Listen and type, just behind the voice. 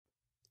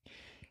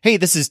Hey,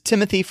 this is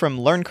Timothy from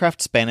LearnCraft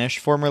Spanish,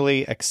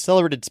 formerly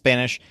Accelerated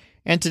Spanish,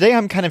 and today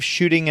I'm kind of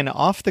shooting an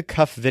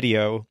off-the-cuff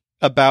video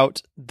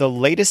about the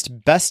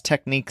latest best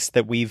techniques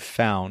that we've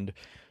found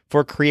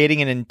for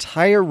creating an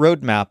entire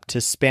roadmap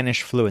to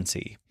Spanish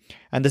fluency.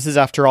 And this is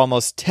after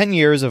almost 10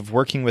 years of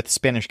working with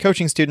Spanish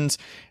coaching students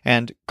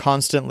and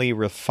constantly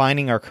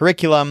refining our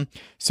curriculum.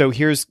 So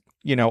here's,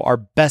 our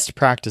best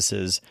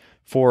practices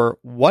for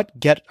what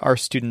get our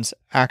students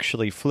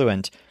actually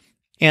fluent.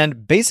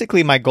 And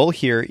basically my goal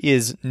here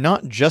is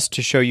not just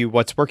to show you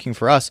what's working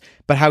for us,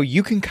 but how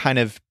you can kind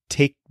of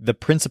take the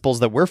principles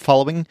that we're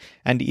following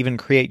and even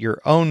create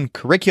your own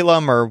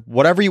curriculum or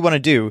whatever you want to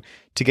do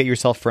to get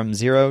yourself from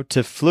zero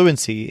to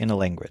fluency in a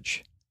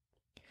language.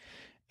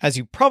 As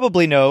you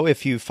probably know,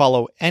 if you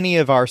follow any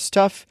of our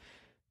stuff,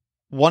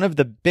 one of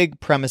the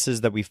big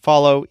premises that we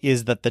follow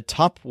is that the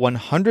top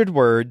 100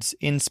 words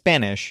in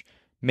Spanish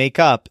make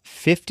up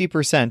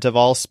 50% of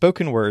all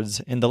spoken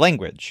words in the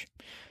language.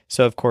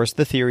 So, of course,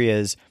 the theory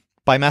is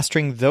by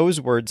mastering those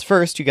words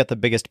first, you get the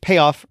biggest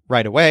payoff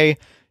right away.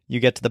 You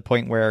get to the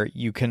point where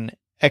you can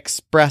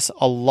express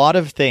a lot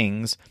of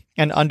things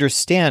and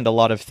understand a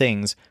lot of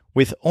things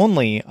with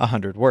only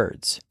 100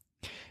 words.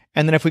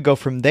 And then if we go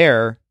from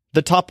there,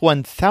 the top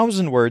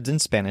 1,000 words in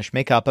Spanish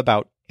make up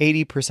about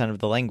 80% of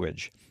the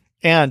language.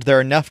 And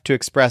they're enough to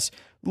express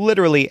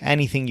literally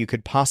anything you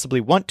could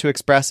possibly want to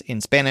express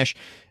in Spanish.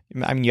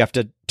 I mean, you have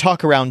to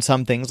talk around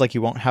some things, like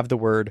you won't have the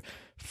word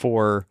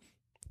for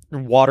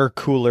water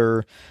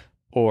cooler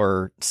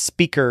or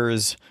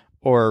speakers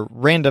or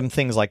random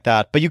things like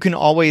that. But you can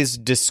always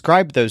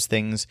describe those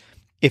things.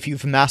 If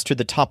you've mastered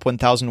the top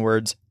 1,000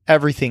 words,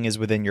 everything is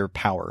within your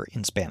power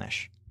in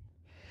Spanish.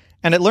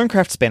 And at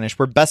LearnCraft Spanish,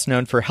 we're best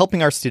known for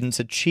helping our students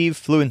achieve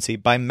fluency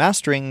by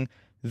mastering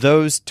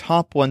those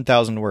top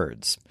 1,000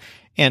 words.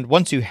 And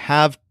once you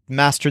have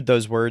mastered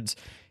those words,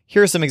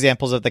 here are some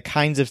examples of the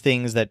kinds of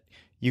things that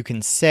you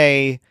can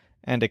say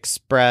and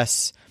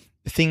express,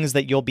 things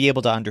that you'll be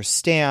able to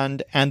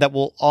understand, and that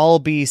will all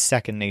be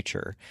second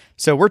nature.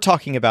 So we're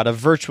talking about a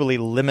virtually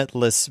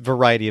limitless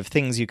variety of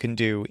things you can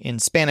do in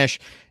Spanish,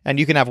 and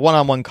you can have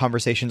one-on-one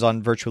conversations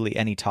on virtually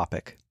any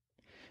topic.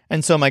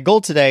 And so my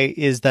goal today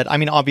is that,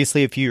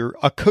 obviously, if you're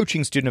a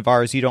coaching student of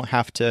ours, you don't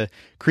have to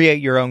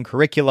create your own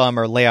curriculum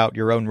or lay out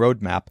your own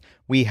roadmap.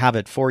 We have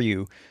it for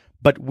you.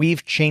 But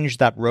we've changed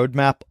that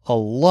roadmap a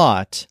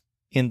lot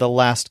in the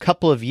last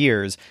couple of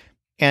years.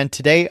 And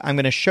today I'm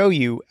going to show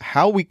you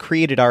how we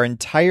created our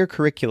entire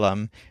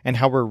curriculum and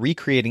how we're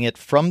recreating it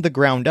from the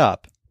ground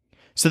up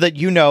so that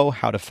you know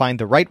how to find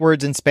the right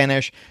words in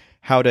Spanish,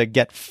 how to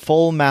get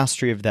full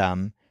mastery of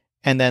them,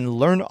 and then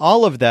learn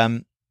all of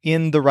them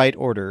in the right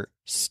order,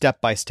 step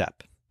by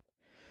step.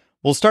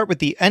 We'll start with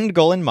the end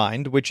goal in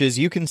mind, which is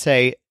you can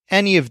say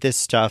any of this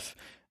stuff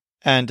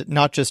and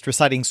not just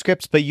reciting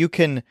scripts, but you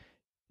can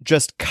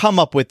just come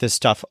up with this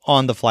stuff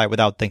on the fly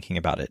without thinking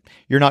about it.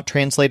 You're not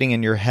translating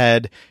in your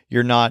head.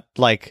 You're not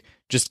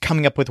just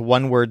coming up with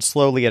one word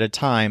slowly at a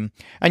time.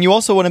 And you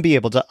also want to be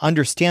able to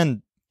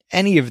understand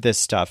any of this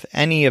stuff,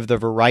 any of the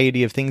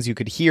variety of things you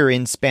could hear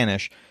in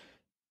Spanish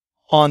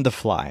on the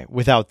fly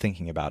without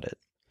thinking about it.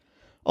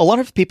 A lot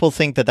of people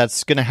think that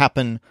that's going to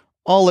happen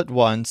all at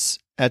once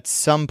at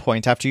some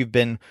point after you've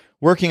been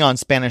working on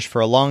Spanish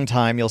for a long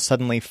time. You'll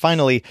suddenly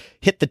finally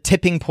hit the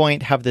tipping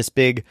point, have this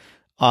big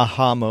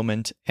aha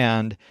moment,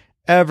 and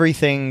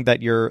everything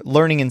that you're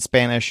learning in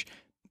Spanish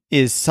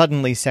is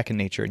suddenly second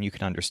nature and you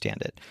can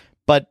understand it.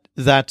 But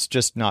that's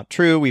just not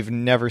true. We've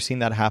never seen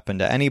that happen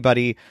to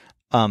anybody.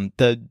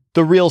 The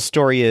real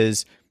story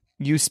is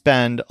you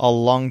spend a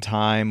long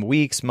time,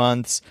 weeks,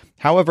 months,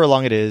 however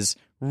long it is,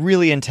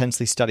 really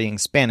intensely studying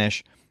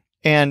Spanish.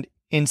 And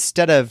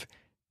instead of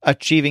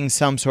achieving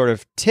some sort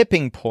of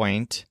tipping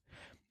point,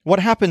 what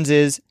happens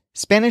is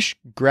Spanish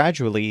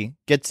gradually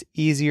gets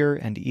easier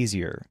and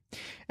easier.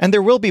 And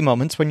there will be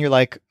moments when you're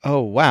like, oh,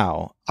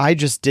 wow, I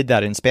just did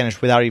that in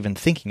Spanish without even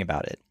thinking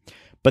about it.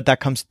 But that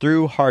comes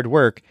through hard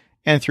work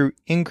and through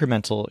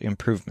incremental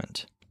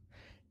improvement.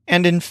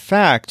 And in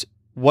fact,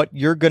 what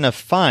you're going to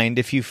find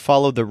if you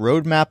follow the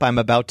roadmap I'm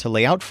about to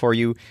lay out for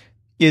you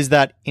is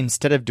that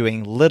instead of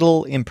doing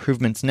little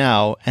improvements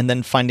now and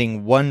then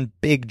finding one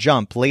big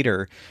jump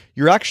later,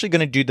 you're actually going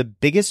to do the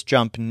biggest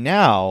jump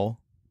now,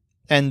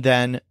 and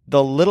then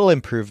the little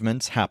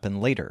improvements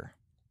happen later.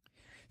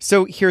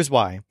 So here's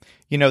why.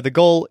 The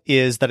goal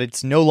is that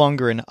it's no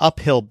longer an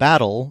uphill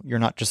battle. You're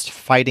not just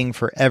fighting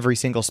for every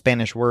single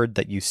Spanish word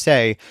that you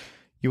say.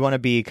 You want to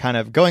be kind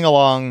of going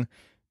along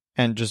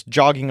and just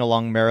jogging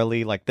along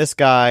merrily like this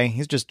guy.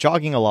 He's just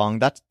jogging along.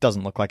 That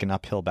doesn't look like an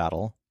uphill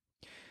battle.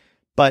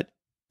 But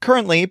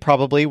currently,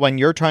 probably when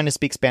you're trying to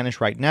speak Spanish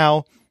right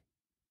now,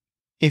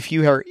 if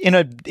you are in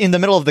the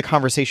middle of the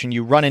conversation,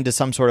 you run into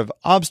some sort of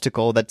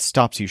obstacle that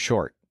stops you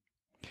short.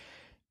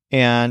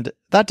 And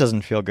that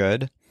doesn't feel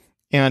good.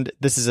 And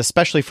this is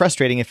especially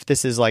frustrating if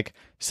this is like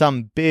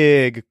some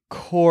big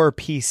core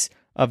piece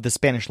of the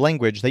Spanish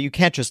language that you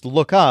can't just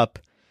look up,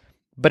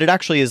 but it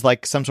actually is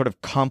like some sort of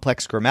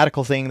complex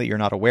grammatical thing that you're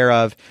not aware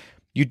of.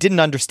 you didn't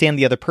understand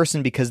the other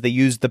person because they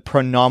used the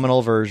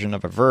pronominal version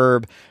of a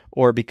verb,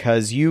 or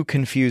because you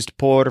confused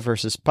por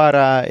versus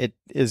para.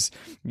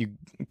 You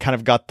kind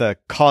of got the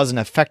cause and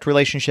effect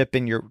relationship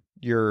in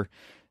your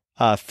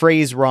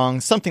phrase wrong,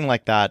 something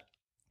like that.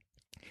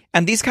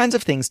 And these kinds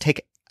of things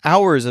take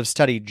hours of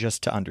study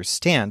just to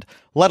understand,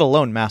 let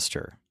alone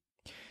master.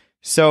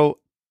 So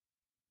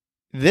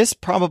this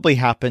probably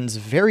happens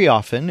very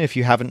often if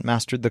you haven't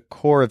mastered the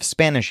core of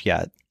Spanish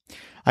yet.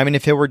 I mean,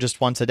 if it were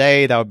just once a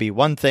day, that would be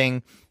one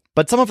thing.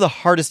 But some of the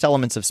hardest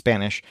elements of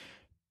Spanish,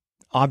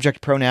 object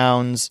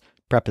pronouns,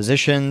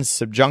 prepositions,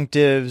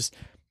 subjunctives,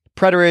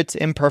 preterites,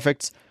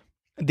 imperfects,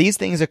 these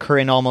things occur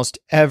in almost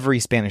every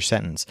Spanish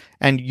sentence,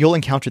 and you'll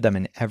encounter them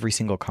in every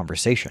single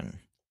conversation.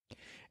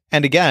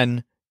 And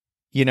again,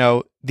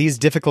 these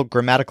difficult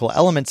grammatical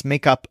elements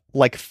make up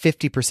like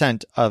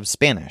 50% of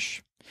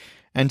Spanish.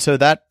 And so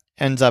that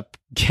ends up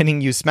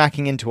getting you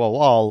smacking into a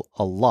wall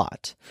a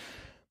lot.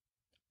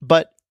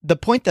 But the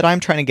point that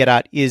I'm trying to get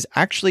at is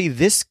actually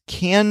this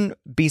can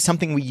be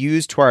something we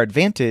use to our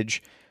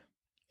advantage.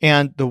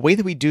 And the way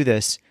that we do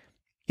this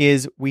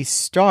is we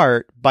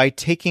start by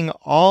taking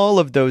all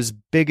of those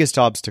biggest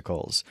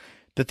obstacles,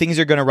 the things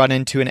you're going to run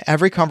into in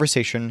every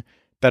conversation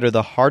that are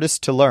the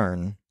hardest to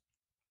learn,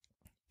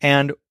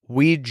 and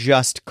we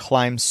just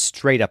climb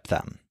straight up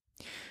them.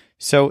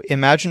 So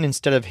imagine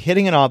instead of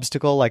hitting an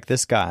obstacle like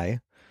this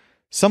guy,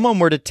 someone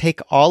were to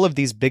take all of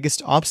these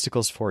biggest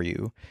obstacles for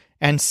you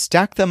and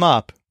stack them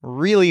up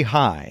really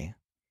high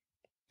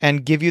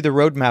and give you the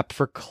roadmap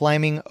for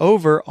climbing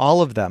over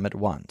all of them at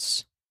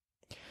once.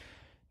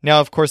 Now,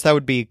 of course, that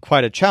would be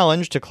quite a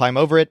challenge to climb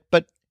over it,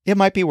 but it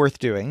might be worth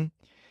doing.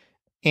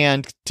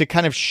 And to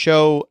kind of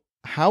show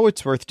how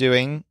it's worth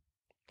doing,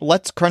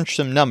 let's crunch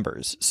some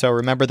numbers. So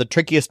remember, the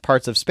trickiest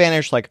parts of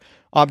Spanish, like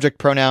object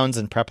pronouns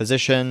and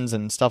prepositions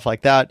and stuff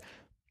like that,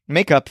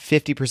 make up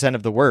 50%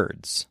 of the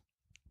words.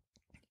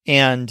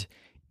 And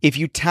if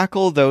you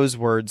tackle those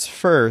words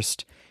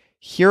first,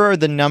 here are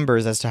the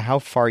numbers as to how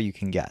far you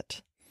can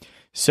get.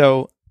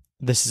 So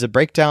this is a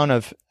breakdown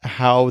of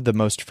how the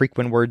most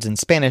frequent words in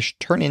Spanish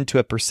turn into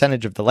a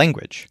percentage of the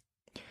language.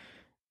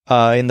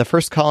 In the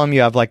first column,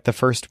 you have like the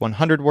first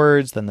 100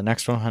 words, then the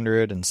next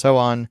 100, and so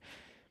on.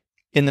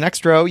 In the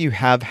next row, you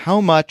have how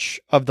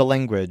much of the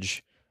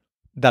language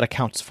that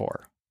accounts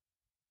for.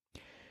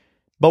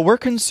 But we're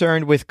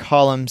concerned with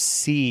column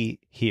C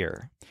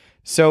here.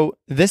 So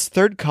this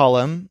third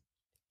column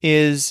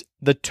is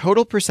the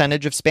total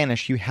percentage of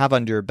Spanish you have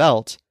under your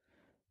belt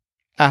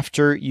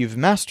after you've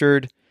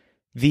mastered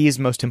these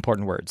most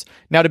important words.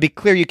 Now, to be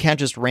clear, you can't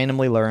just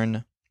randomly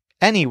learn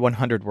any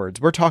 100 words.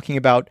 We're talking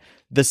about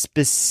the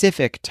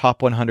specific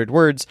top 100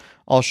 words.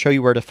 I'll show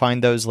you where to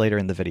find those later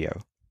in the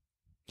video.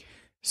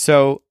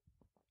 So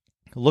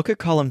look at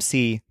column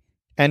C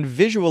and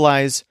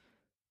visualize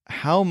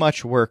how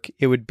much work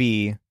it would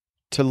be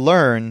to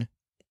learn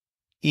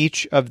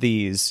each of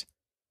these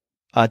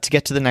to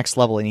get to the next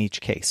level in each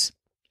case.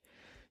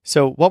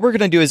 So what we're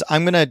going to do is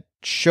I'm going to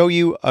show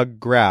you a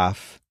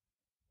graph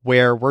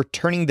where we're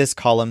turning this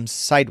column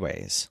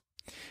sideways.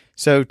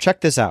 So check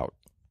this out.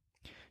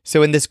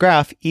 So in this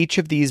graph, each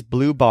of these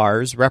blue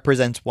bars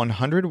represents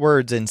 100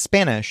 words in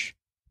Spanish,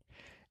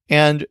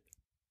 and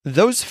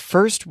those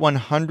first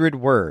 100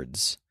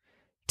 words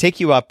take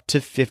you up to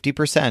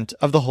 50%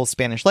 of the whole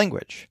Spanish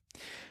language.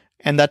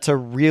 And that's a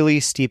really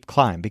steep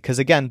climb because,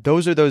 again,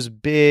 those are those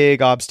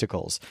big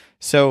obstacles.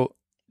 So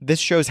this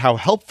shows how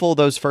helpful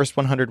those first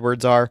 100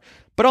 words are,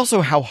 but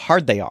also how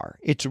hard they are.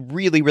 It's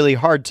really, really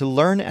hard to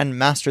learn and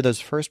master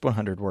those first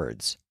 100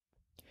 words.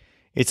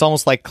 It's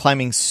almost like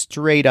climbing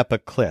straight up a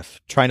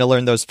cliff, trying to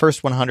learn those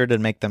first 100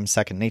 and make them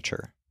second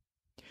nature.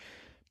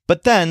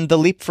 But then the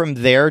leap from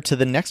there to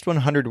the next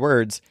 100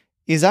 words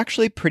is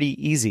actually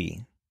pretty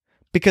easy,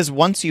 because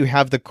once you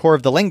have the core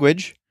of the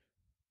language,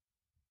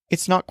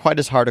 it's not quite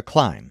as hard to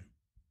climb.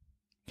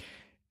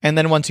 And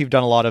then once you've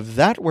done a lot of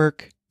that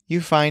work,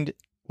 you find,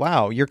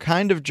 wow, you're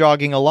kind of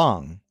jogging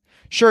along.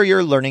 Sure,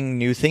 you're learning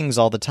new things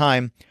all the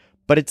time,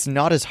 but it's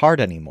not as hard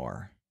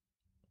anymore.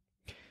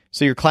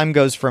 So your climb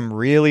goes from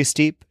really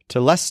steep to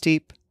less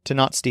steep to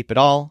not steep at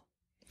all.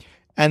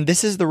 And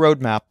this is the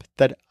roadmap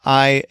that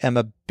I am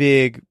a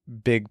big,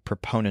 big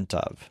proponent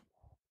of.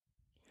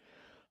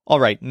 All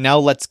right, now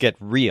let's get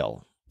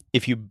real.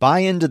 If you buy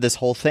into this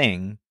whole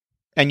thing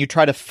and you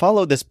try to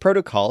follow this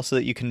protocol so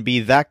that you can be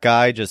that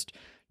guy just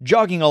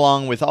jogging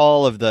along with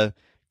all of the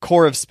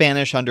core of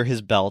Spanish under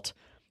his belt,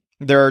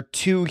 there are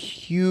two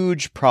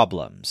huge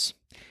problems,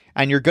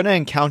 and you're going to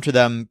encounter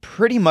them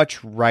pretty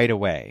much right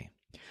away.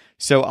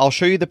 So I'll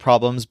show you the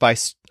problems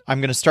I'm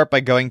going to start by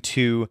going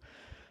to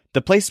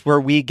the place where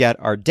we get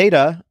our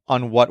data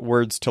on what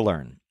words to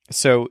learn.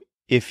 So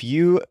if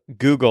you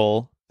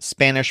Google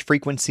Spanish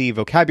frequency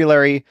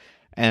vocabulary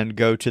and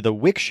go to the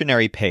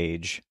Wiktionary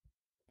page,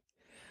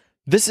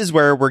 this is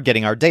where we're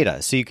getting our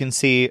data. So you can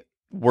see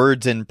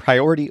words in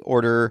priority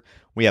order.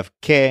 We have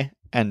que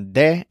and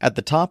de at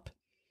the top.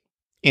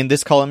 In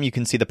this column, you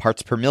can see the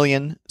parts per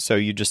million. So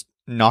you just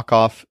knock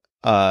off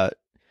a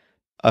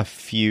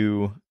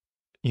few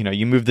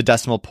you move the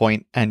decimal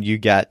point and you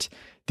get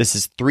this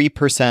is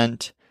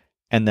 3%,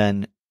 and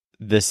then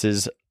this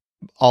is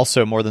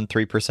also more than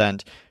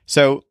 3%.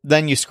 So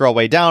then you scroll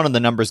way down and the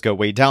numbers go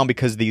way down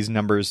because these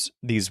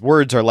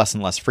words are less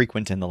and less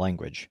frequent in the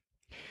language.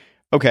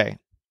 Okay,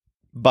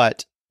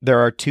 but there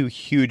are two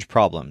huge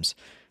problems.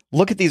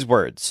 Look at these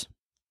words.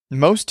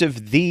 Most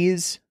of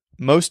these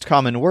most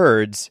common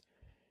words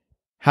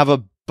have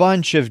a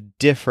bunch of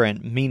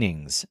different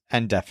meanings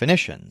and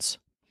definitions.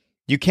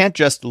 You can't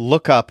just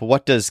look up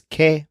what does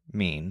que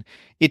mean.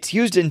 It's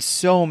used in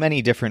so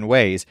many different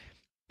ways.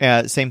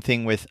 Same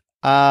thing with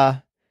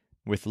a,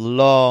 with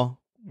lo,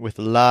 with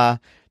la.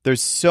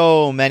 There's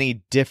so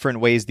many different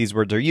ways these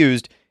words are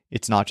used.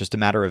 It's not just a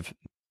matter of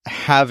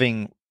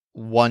having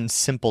one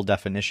simple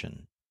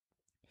definition.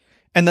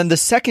 And then the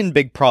second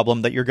big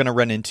problem that you're going to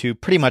run into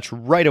pretty much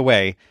right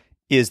away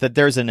is that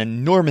there's an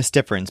enormous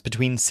difference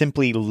between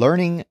simply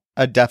learning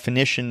a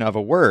definition of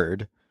a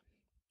word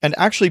and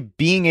actually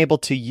being able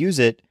to use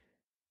it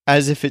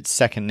as if it's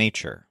second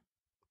nature.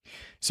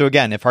 So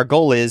again, if our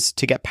goal is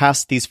to get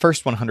past these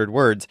first 100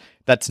 words,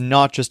 that's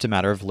not just a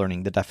matter of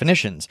learning the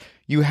definitions.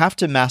 You have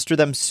to master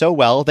them so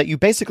well that you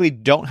basically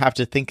don't have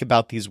to think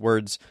about these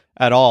words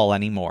at all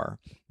anymore.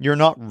 You're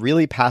not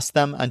really past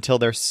them until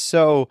they're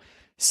so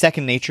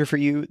second nature for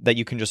you that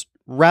you can just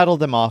rattle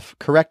them off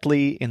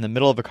correctly in the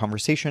middle of a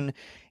conversation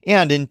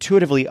and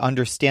intuitively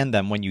understand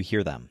them when you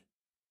hear them.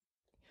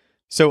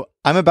 So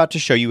I'm about to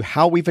show you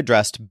how we've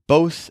addressed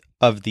both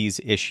of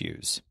these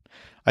issues.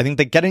 I think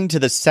that getting to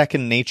the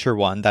second nature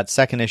one, that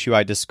second issue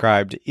I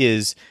described,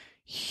 is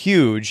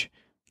huge,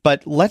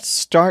 but let's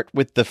start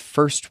with the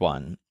first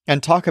one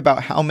and talk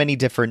about how many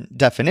different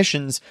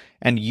definitions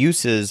and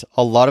uses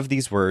a lot of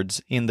these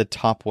words in the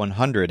top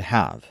 100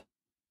 have.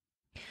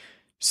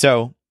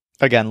 So,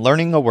 again,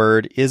 learning a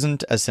word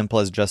isn't as simple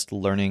as just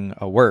learning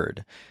a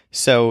word.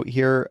 So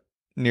here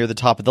near the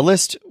top of the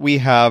list, we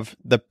have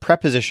the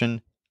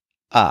preposition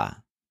a,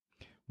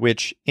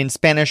 which in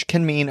Spanish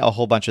can mean a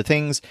whole bunch of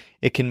things.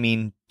 It can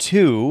mean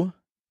to.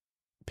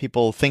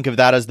 People think of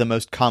that as the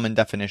most common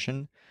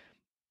definition.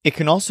 It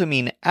can also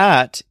mean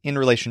at in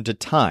relation to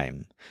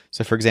time.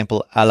 So, for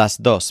example, a las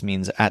dos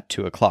means at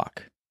 2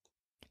 o'clock.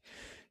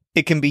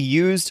 It can be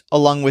used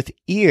along with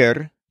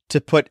ir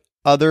to put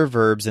other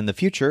verbs in the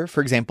future.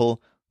 For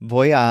example,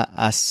 voy a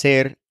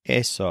hacer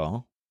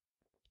eso.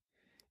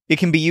 It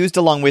can be used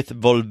along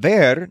with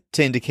volver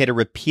to indicate a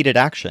repeated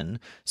action.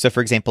 So, for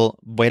example,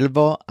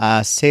 vuelvo a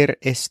hacer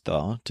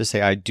esto, to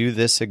say I do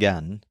this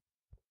again.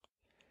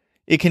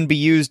 It can be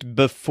used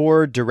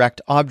before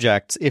direct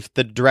objects if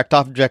the direct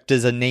object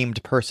is a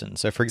named person.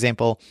 So, for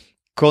example,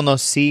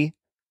 conocí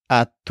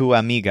a tu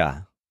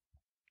amiga.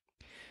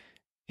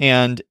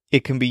 And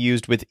it can be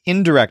used with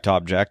indirect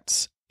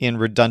objects in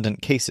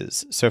redundant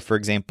cases. So, for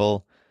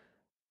example,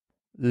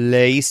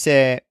 le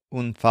hice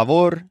un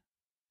favor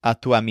a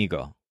tu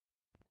amigo.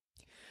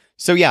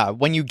 So yeah,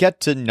 when you get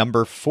to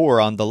number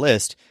 4 on the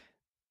list,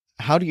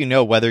 how do you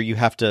know whether you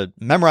have to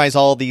memorize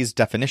all these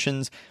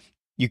definitions?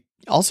 You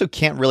also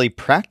can't really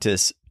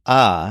practice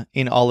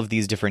in all of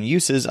these different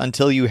uses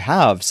until you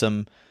have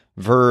some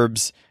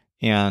verbs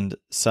and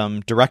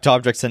some direct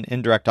objects and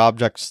indirect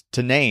objects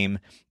to name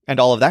and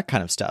all of that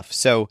kind of stuff.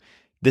 So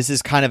this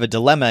is kind of a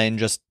dilemma in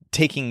just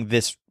taking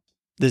this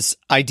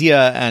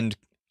idea and,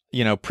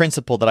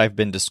 principle that I've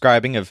been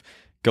describing of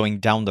going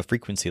down the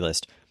frequency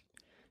list.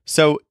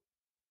 So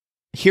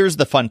here's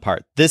the fun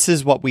part. This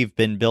is what we've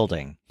been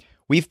building.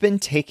 We've been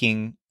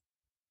taking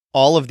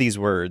all of these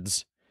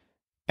words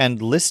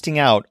and listing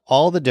out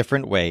all the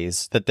different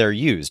ways that they're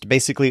used,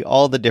 basically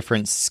all the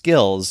different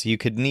skills you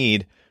could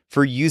need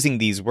for using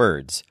these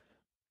words.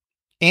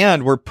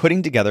 And we're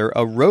putting together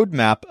a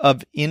roadmap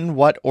of in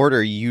what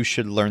order you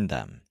should learn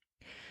them.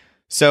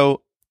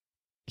 So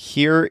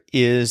here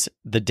is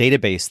the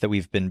database that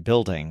we've been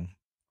building.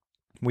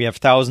 We have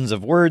thousands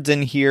of words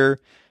in here,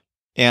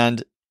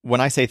 and when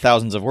I say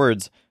thousands of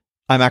words,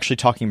 I'm actually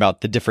talking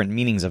about the different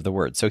meanings of the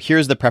word. So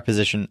here's the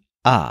preposition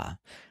a.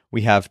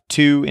 We have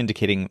to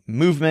indicating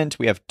movement.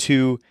 We have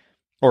to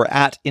or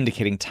at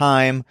indicating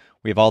time.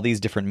 We have all these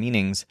different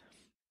meanings.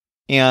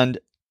 And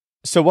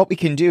so what we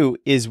can do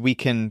is we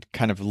can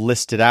kind of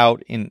list it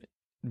out in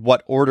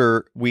what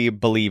order we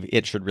believe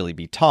it should really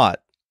be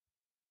taught.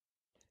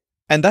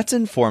 And that's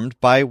informed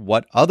by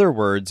what other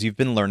words you've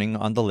been learning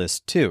on the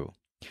list too.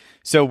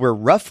 So we're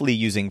roughly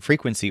using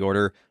frequency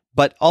order,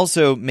 but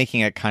also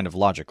making it kind of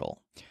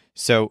logical.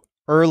 So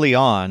early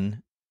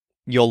on,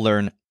 you'll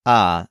learn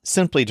a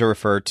simply to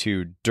refer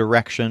to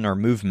direction or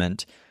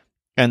movement.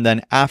 And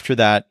then after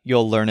that,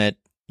 you'll learn it,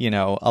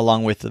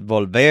 along with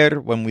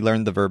volver. When we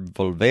learned the verb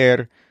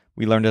volver,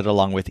 we learned it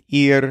along with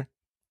ir,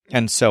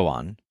 and so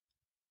on.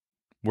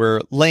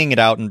 We're laying it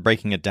out and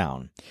breaking it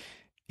down.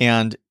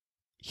 And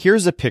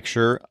here's a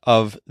picture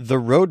of the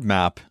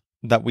roadmap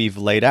that we've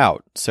laid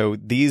out. So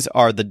these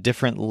are the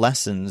different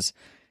lessons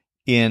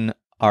in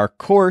our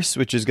course,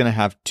 which is going to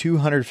have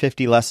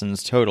 250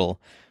 lessons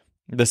total.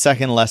 The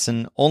second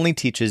lesson only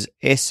teaches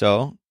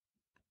eso,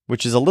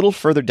 which is a little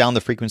further down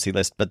the frequency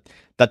list, but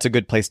that's a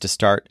good place to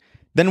start.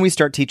 Then we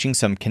start teaching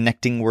some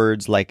connecting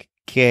words like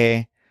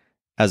que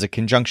as a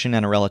conjunction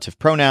and a relative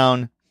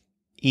pronoun,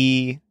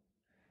 y.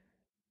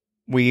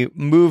 We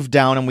move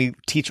down and we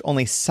teach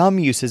only some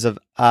uses of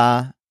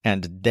a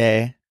and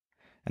de,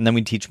 and then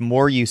we teach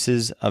more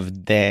uses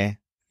of de,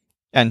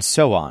 and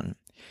so on.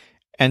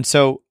 And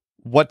so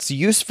what's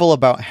useful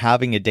about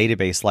having a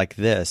database like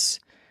this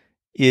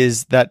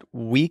is that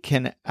we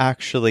can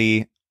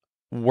actually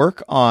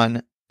work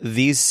on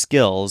these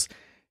skills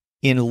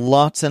in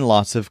lots and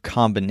lots of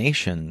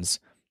combinations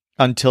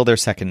until they're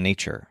second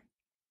nature.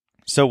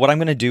 So what I'm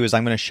going to do is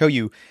I'm going to show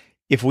you,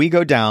 if we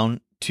go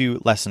down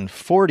to lesson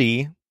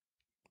 40,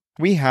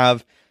 we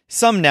have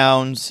some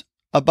nouns,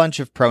 a bunch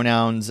of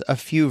pronouns, a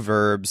few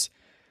verbs.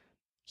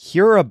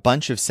 Here are a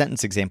bunch of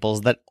sentence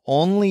examples that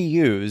only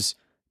use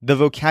the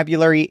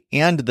vocabulary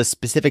and the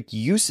specific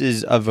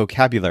uses of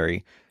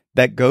vocabulary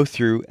that go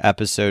through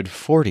episode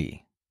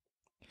 40.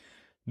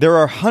 There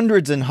are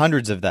hundreds and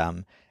hundreds of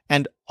them,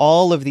 and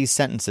all of these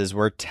sentences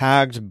were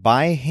tagged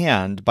by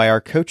hand by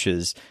our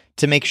coaches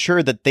to make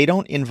sure that they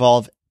don't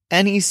involve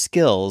any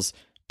skills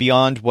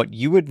beyond what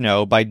you would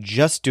know by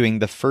just doing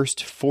the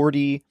first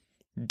 40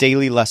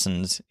 daily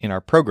lessons in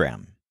our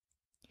program.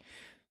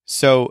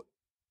 So,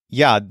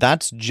 yeah,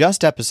 that's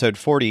just episode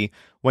 40.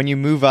 When you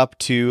move up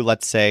to,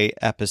 let's say,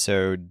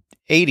 episode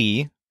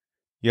 80,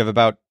 you have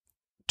about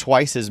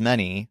twice as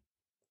many.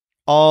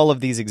 All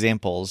of these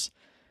examples,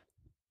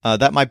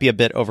 that might be a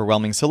bit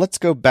overwhelming. So let's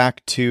go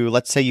back to,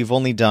 let's say you've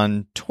only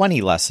done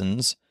 20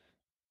 lessons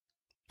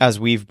as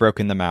we've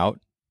broken them out.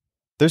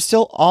 There's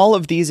still all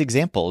of these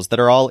examples that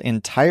are all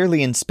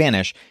entirely in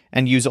Spanish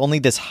and use only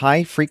this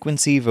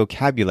high-frequency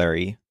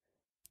vocabulary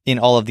in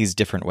all of these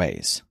different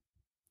ways.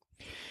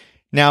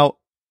 Now,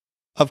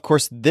 of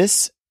course,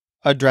 this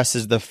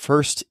addresses the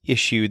first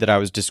issue that I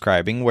was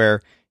describing,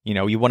 where,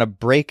 you want to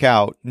break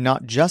out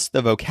not just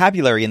the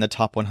vocabulary in the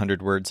top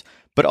 100 words,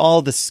 but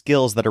all the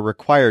skills that are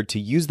required to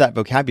use that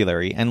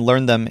vocabulary and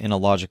learn them in a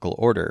logical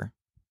order.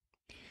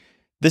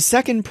 The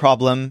second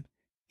problem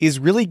is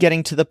really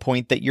getting to the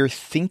point that you're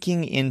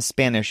thinking in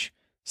Spanish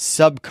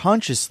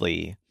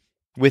subconsciously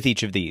with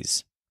each of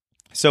these.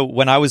 So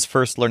when I was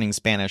first learning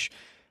Spanish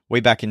way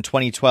back in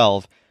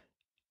 2012,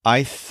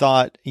 I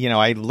thought,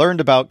 I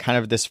learned about kind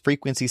of this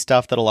frequency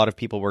stuff that a lot of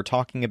people were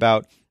talking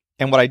about.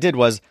 And what I did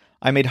was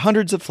I made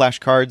hundreds of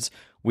flashcards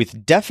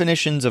with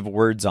definitions of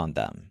words on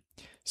them.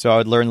 So I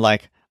would learn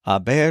like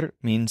haber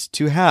means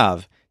to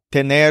have.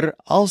 Tener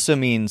also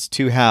means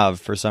to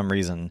have for some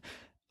reason.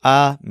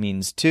 A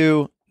means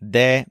to.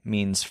 De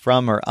means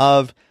from or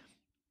of.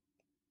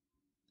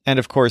 And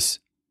of course,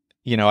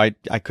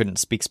 I couldn't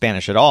speak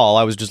Spanish at all.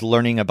 I was just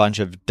learning a bunch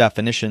of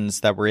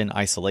definitions that were in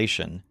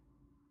isolation.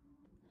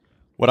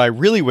 What I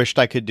really wished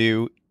I could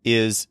do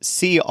is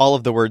see all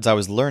of the words I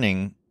was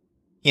learning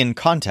in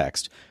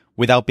context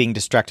without being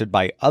distracted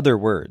by other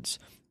words.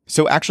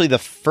 So actually the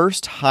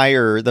first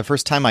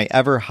time I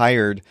ever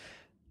hired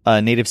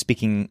a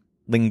native-speaking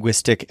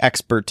linguistic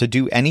expert to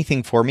do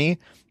anything for me,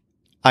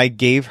 I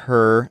gave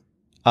her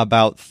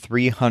about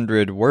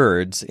 300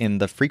 words in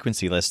the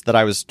frequency list that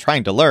I was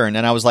trying to learn.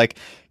 And I was like,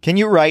 can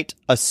you write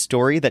a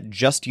story that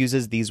just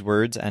uses these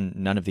words and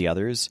none of the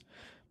others?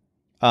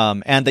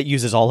 And that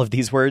uses all of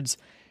these words?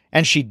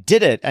 And she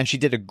did it, and she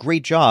did a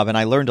great job, and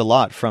I learned a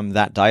lot from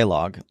that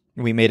dialogue.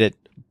 We made it,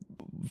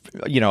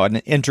 an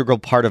integral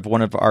part of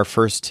one of our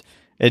first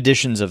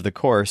editions of the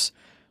course.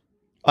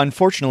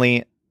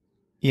 Unfortunately,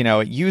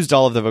 it used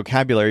all of the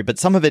vocabulary, but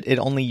some of it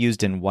only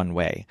used in one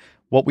way.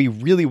 What we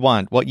really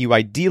want, what you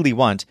ideally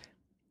want,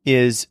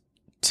 is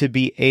to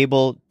be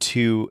able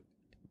to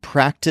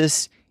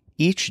practice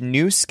each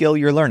new skill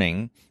you're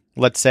learning.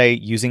 Let's say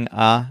using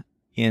a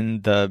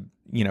in the,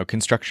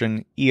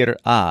 construction ir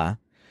a.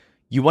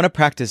 You want to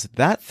practice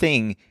that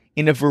thing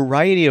in a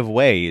variety of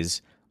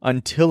ways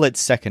until it's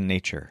second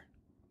nature.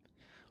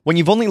 When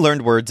you've only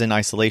learned words in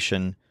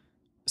isolation,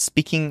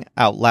 speaking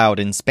out loud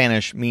in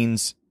Spanish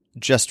means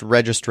just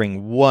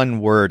registering one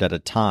word at a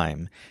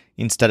time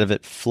instead of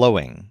it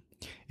flowing.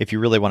 If you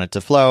really want it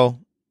to flow,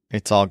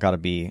 it's all got to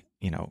be,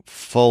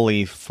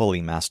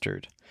 fully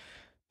mastered.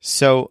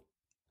 So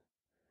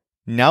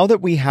now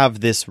that we have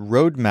this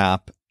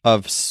roadmap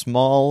of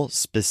small,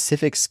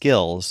 specific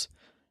skills,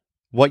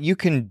 what you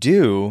can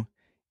do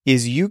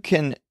is you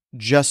can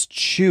just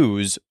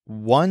choose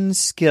one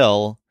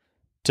skill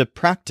to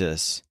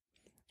practice.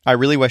 I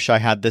really wish I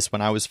had this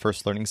when I was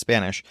first learning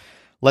Spanish.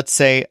 Let's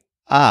say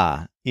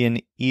a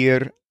in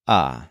ir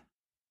a.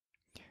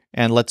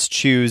 And let's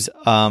choose,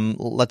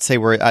 let's say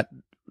we're at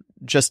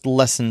just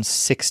lesson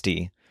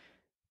 60.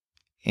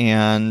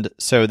 And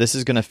so this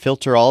is going to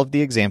filter all of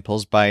the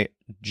examples by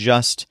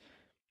just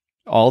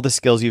all the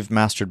skills you've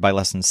mastered by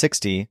lesson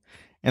 60.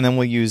 And then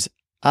we'll use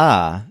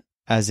a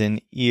as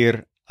in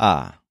ir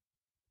a.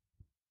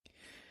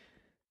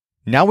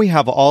 Now we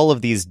have all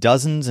of these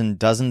dozens and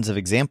dozens of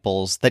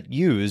examples that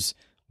use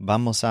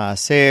vamos a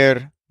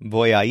hacer,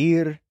 voy a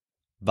ir,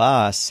 va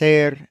a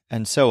hacer,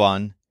 and so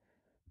on.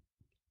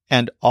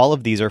 And all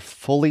of these are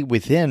fully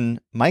within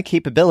my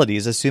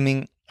capabilities,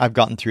 assuming I've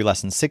gotten through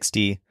lesson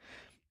 60.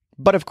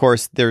 But of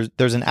course,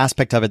 there's an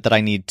aspect of it that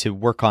I need to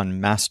work on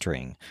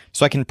mastering,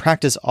 so I can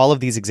practice all of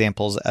these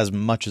examples as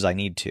much as I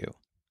need to.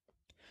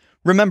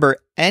 Remember,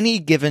 any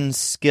given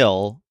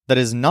skill that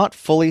is not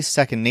fully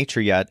second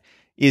nature yet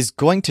is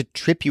going to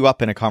trip you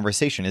up in a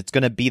conversation. It's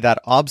going to be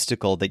that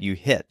obstacle that you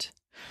hit.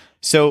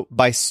 So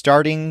by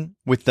starting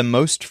with the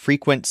most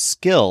frequent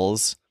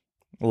skills,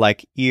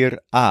 like ir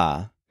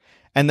a,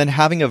 and then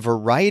having a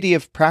variety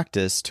of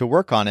practice to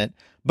work on it,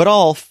 but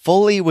all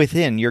fully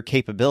within your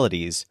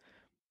capabilities,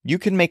 you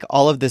can make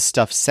all of this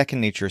stuff second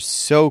nature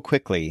so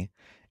quickly,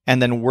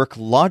 and then work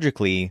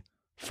logically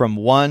from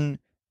 1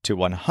 to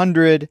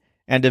 100,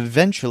 and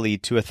eventually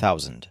to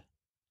 1,000.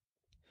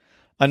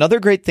 Another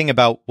great thing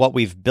about what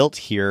we've built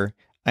here,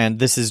 and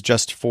this is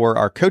just for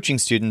our coaching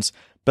students,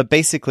 but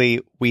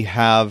basically we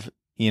have,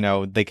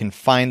 they can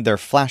find their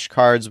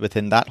flashcards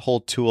within that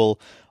whole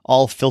tool,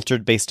 all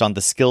filtered based on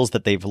the skills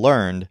that they've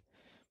learned.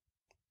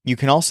 You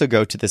can also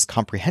go to this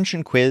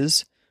comprehension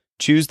quiz,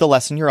 choose the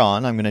lesson you're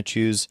on. I'm going to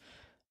choose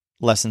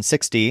lesson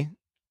 60,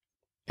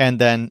 and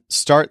then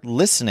start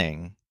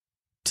listening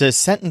to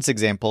sentence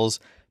examples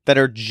that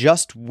are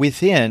just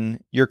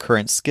within your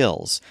current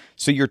skills.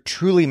 So you're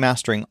truly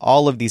mastering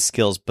all of these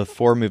skills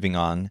before moving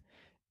on,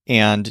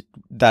 and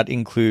that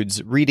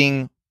includes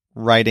reading,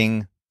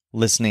 writing,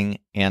 listening,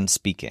 and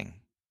speaking.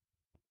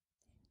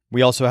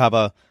 We also have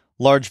a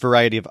large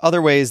variety of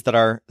other ways that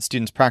our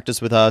students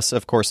practice with us,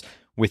 of course,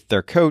 with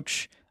their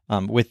coach,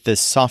 with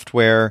this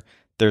software.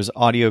 There's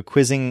audio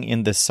quizzing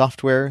in this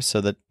software so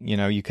that,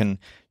 you can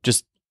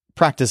just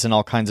practice in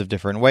all kinds of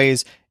different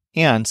ways,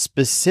 and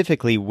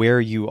specifically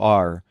where you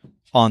are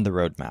on the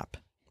roadmap.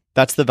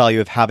 That's the value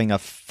of having a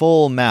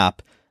full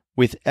map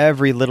with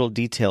every little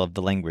detail of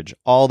the language,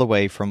 all the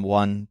way from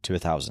 1 to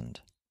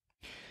 1,000.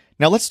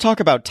 Now let's talk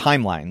about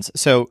timelines.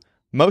 So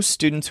most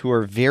students who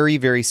are very,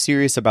 very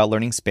serious about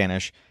learning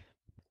Spanish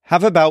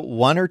have about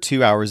 1 or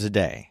 2 hours a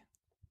day.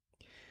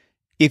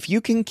 If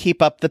you can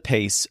keep up the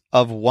pace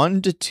of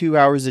 1 to 2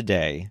 hours a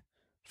day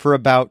for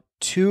about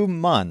 2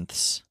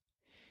 months,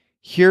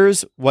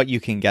 here's what you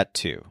can get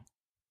to.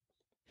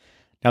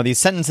 Now, these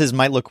sentences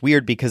might look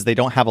weird because they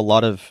don't have a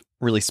lot of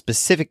really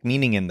specific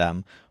meaning in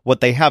them.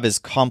 What they have is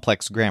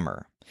complex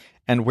grammar.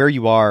 And where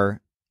you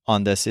are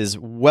on this is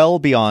well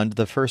beyond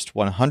the first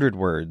 100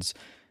 words.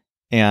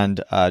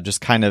 And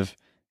just kind of,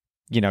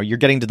 you're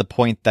getting to the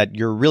point that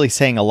you're really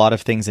saying a lot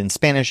of things in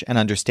Spanish and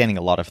understanding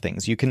a lot of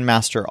things. You can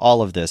master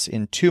all of this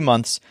in 2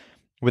 months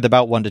with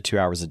about 1 to 2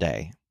 hours a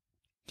day.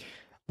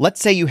 Let's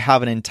say you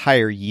have an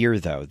entire year,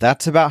 though.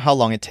 That's about how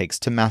long it takes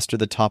to master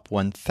the top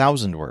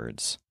 1,000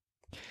 words.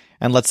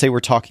 And let's say we're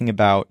talking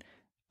about,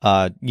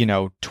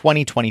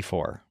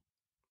 2024.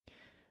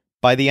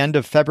 By the end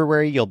of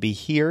February, you'll be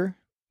here.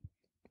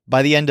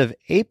 By the end of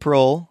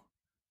April,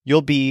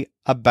 you'll be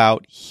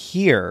about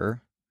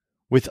here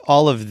with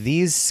all of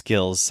these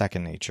skills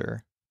second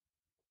nature.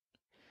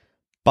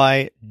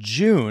 By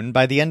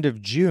the end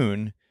of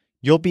June,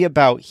 you'll be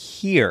about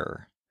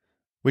here,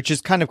 which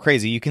is kind of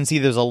crazy. You can see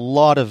there's a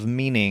lot of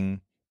meaning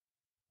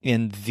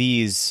in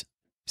these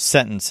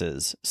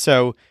sentences.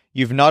 So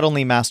you've not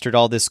only mastered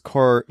all this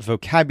core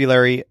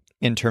vocabulary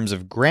in terms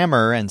of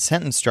grammar and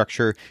sentence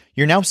structure,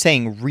 you're now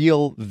saying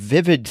real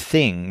vivid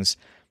things,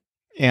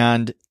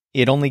 and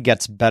it only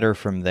gets better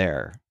from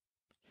there.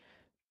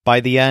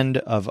 By the end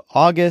of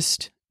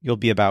August, you'll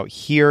be about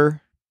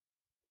here.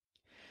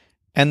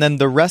 And then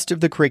the rest of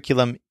the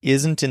curriculum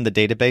isn't in the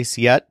database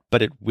yet,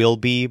 but it will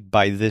be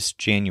by this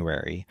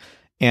January.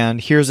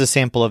 And here's a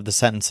sample of the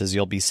sentences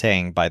you'll be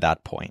saying by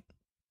that point.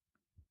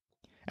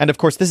 And of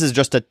course, this is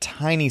just a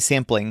tiny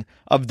sampling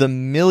of the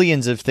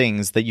millions of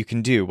things that you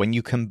can do when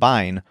you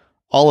combine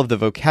all of the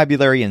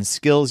vocabulary and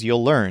skills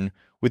you'll learn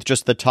with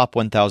just the top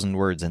 1,000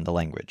 words in the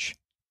language.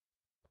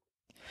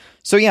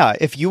 So yeah,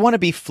 if you want to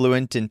be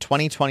fluent in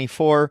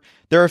 2024,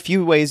 there are a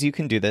few ways you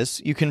can do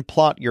this. You can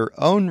plot your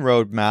own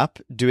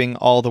roadmap, doing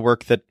all the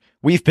work that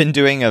we've been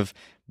doing of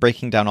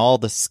breaking down all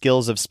the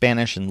skills of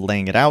Spanish and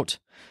laying it out.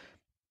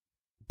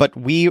 But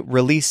we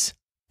release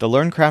the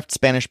LearnCraft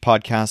Spanish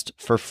podcast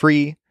for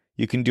free.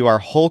 You can do our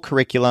whole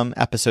curriculum,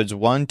 episodes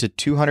 1 to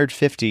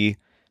 250,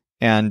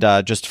 and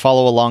just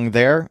follow along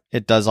there.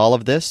 It does all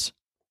of this.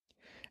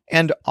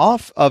 And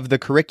off of the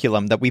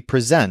curriculum that we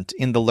present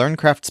in the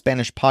LearnCraft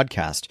Spanish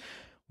podcast,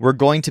 we're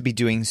going to be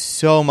doing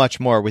so much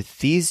more with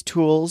these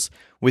tools,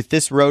 with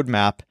this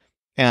roadmap,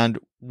 and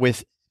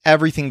with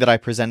everything that I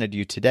presented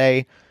you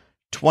today.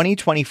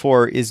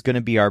 2024 is going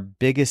to be our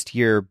biggest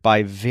year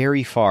by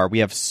very far. We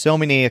have so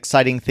many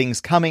exciting things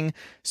coming,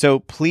 so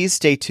please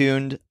stay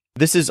tuned.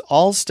 This is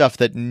all stuff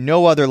that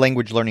no other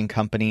language learning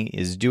company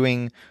is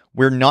doing.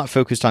 We're not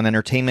focused on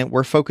entertainment.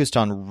 We're focused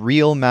on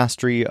real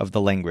mastery of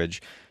the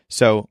language.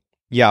 So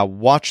yeah,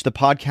 watch the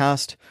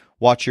podcast,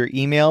 watch your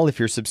email if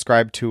you're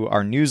subscribed to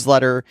our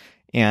newsletter,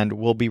 and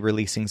we'll be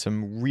releasing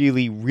some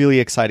really, really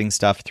exciting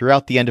stuff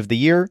throughout the end of the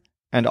year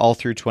and all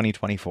through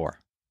 2024.